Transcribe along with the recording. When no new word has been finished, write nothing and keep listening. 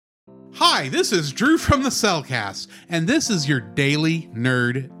Hi, this is Drew from the Cellcast, and this is your Daily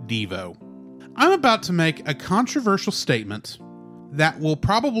Nerd Devo. I'm about to make a controversial statement that will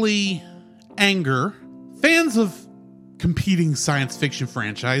probably anger fans of competing science fiction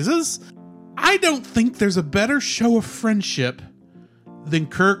franchises. I don't think there's a better show of friendship than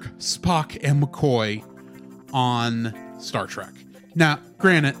Kirk, Spock, and McCoy on Star Trek. Now,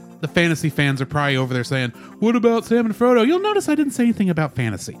 granted, the fantasy fans are probably over there saying, what about Sam and Frodo? You'll notice I didn't say anything about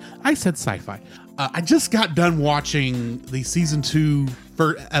fantasy. I said sci-fi. I just got done watching the season 2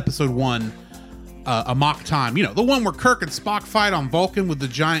 for episode 1, Amok Time. You know, the one where Kirk and Spock fight on Vulcan with the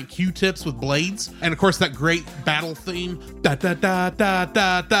giant Q-tips with blades. And of course, that great battle theme. Da da da da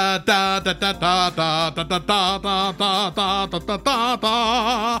da da da da da da da da da da da da da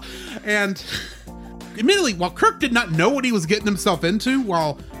da. And admittedly, while Kirk did not know what he was getting himself into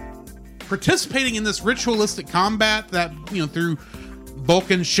while participating in this ritualistic combat that, you know, through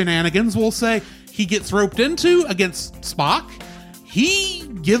Vulcan shenanigans, we'll say, he gets roped into against Spock, he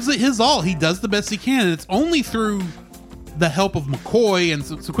gives it his all. He does the best he can, and it's only through the help of McCoy and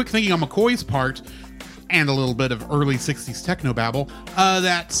some quick thinking on McCoy's part and a little bit of early 60s technobabble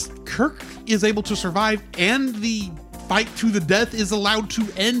that Kirk is able to survive, and the fight to the death is allowed to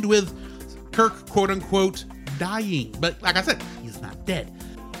end with Kirk, quote-unquote, dying. But like I said, he's not dead.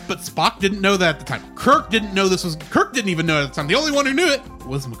 But Spock didn't know that at the time. Kirk didn't even know it at the time. The only one who knew it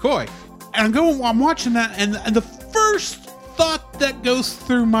was McCoy. And I'm watching that, and the first thought that goes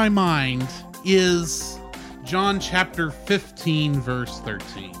through my mind is John chapter 15, verse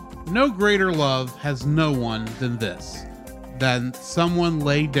 13. No greater love has no one than this, than someone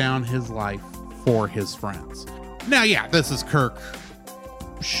lay down his life for his friends. Now, yeah, this is Kirk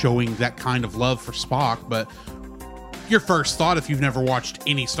showing that kind of love for Spock, but your first thought, if you've never watched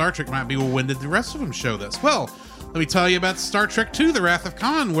any Star Trek, might be, well, when did the rest of them show this? Well, let me tell you about Star Trek II, The Wrath of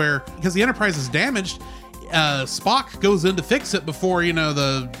Khan, where, because the Enterprise is damaged, Spock goes in to fix it before, you know,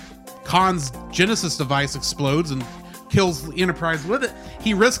 the Khan's Genesis device explodes and kills the Enterprise with it.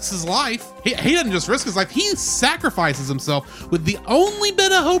 He risks his life. He doesn't just risk his life, he sacrifices himself with the only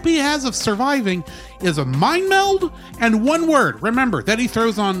bit of hope he has of surviving is a mind meld and one word, remember, that he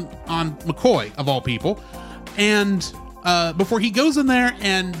throws on McCoy, of all people. And before he goes in there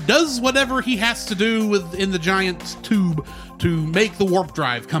and does whatever he has to do in the giant tube to make the warp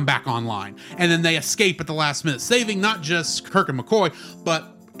drive come back online. And then they escape at the last minute, saving not just Kirk and McCoy,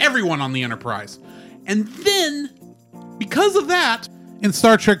 but everyone on the Enterprise. And then, because of that, in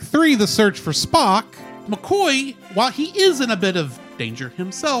Star Trek III, The Search for Spock, McCoy, while he is in a bit of danger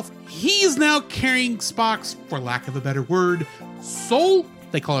himself, he's now carrying Spock's, for lack of a better word, soul.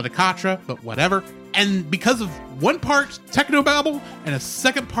 They call it a katra, but whatever. And because of one part technobabble and a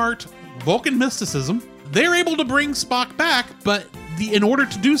second part Vulcan mysticism, they're able to bring Spock back, but in order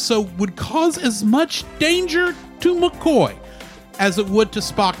to do so would cause as much danger to McCoy as it would to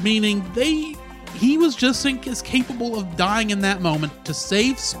Spock, meaning he was just as capable of dying in that moment to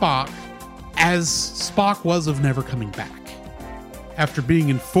save Spock as Spock was of never coming back. After being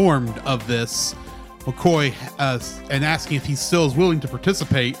informed of this, McCoy and asking if he still is willing to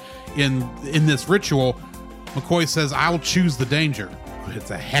participate in this ritual, McCoy says, I'll choose the danger.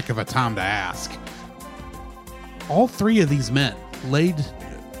 It's a heck of a time to ask. All three of these men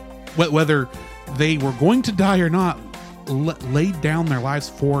whether they were going to die or not, laid down their lives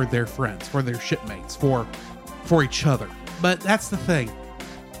for their friends, for their shipmates, for each other. But that's the thing.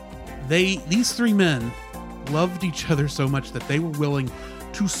 These three men loved each other so much that they were willing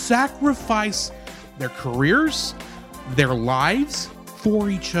to sacrifice their careers, their lives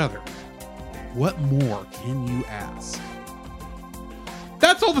for each other. What more can you ask?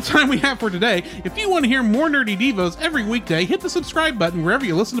 That's all the time we have for today. If you want to hear more Nerdy Devos every weekday, hit the subscribe button wherever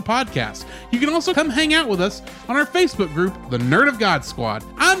you listen to podcasts. You can also come hang out with us on our Facebook group, the Nerd of God Squad.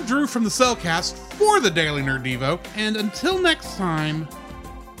 I'm Drew from the Cellcast for the Daily Nerd Devo, and until next time,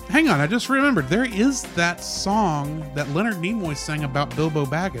 hang on, I just remembered, there is that song that Leonard Nimoy sang about Bilbo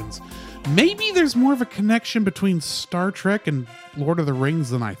Baggins. Maybe there's more of a connection between Star Trek and Lord of the Rings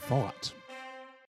than I thought.